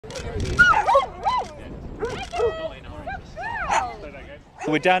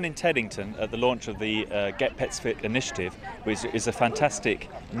We're down in Teddington at the launch of the Get Pets Fit initiative, which is a fantastic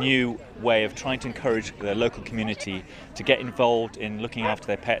new way of trying to encourage the local community to get involved in looking after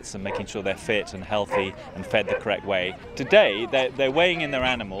their pets and making sure they're fit and healthy and fed the correct way. Today they're weighing in their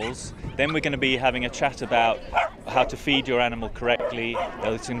animals, then we're going to be having a chat about how to feed your animal correctly.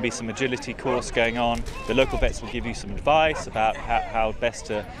 There's going to be some agility course going on. The local vets will give you some advice about how best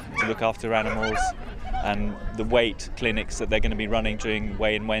to look after animals, and the weight clinics that they're going to be running during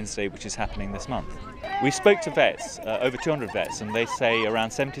Weigh-In Wednesday, which is happening this month. We spoke to vets, over 200 vets, and they say around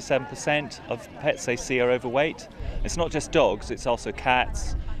 77% of pets they see are overweight. It's not just dogs, it's also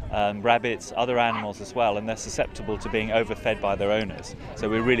cats, rabbits, other animals as well, and they're susceptible to being overfed by their owners. So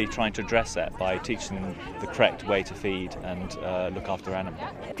we're really trying to address that by teaching them the correct way to feed and look after animals.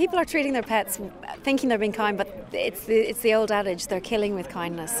 People are treating their pets thinking they're being kind, but it's the old adage, they're killing with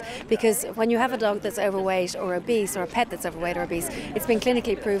kindness. Because when you have a dog that's overweight or obese, or a pet that's overweight or obese, it's been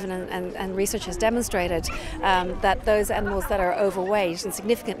clinically proven and research has demonstrated that those animals that are overweight and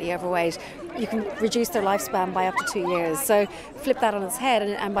significantly overweight, you can reduce their lifespan by up to 2 years. So flip that on its head,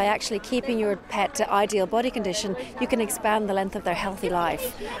 and by actually keeping your pet to ideal body condition, you can expand the length of their healthy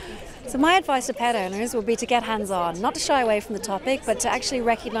life. So my advice to pet owners would be to get hands-on, not to shy away from the topic, but to actually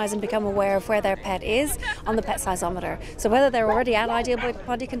recognise and become aware of where their pet is on the pet sizeometer. So whether they're already at ideal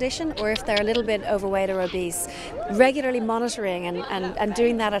body condition or if they're a little bit overweight or obese, regularly monitoring and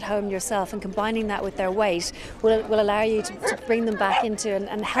doing that at home yourself and combining that with their weight will allow you to bring them back into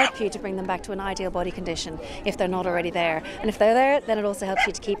and help you to bring them back to an ideal body condition if they're not already there. And if they're there, then it also helps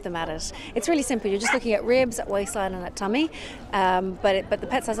you to keep them at it. It's really simple. You're just looking at ribs, at waistline and at tummy, but the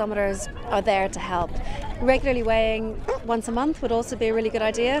pet sizeometers are there to help. Regularly weighing once a month would also be a really good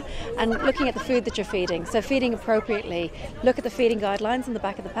idea, and looking at the food that you're feeding. So feeding appropriately. Look at the feeding guidelines in the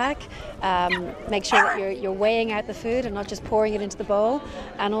back of the pack. Make sure that you're weighing out the food and not just pouring it into the bowl,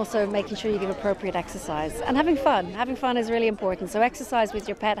 and also making sure you give appropriate exercise. And having fun. Having fun is really important. So exercise with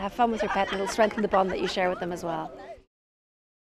your pet, have fun with your pet, and it'll strengthen the bond that you share with them as well.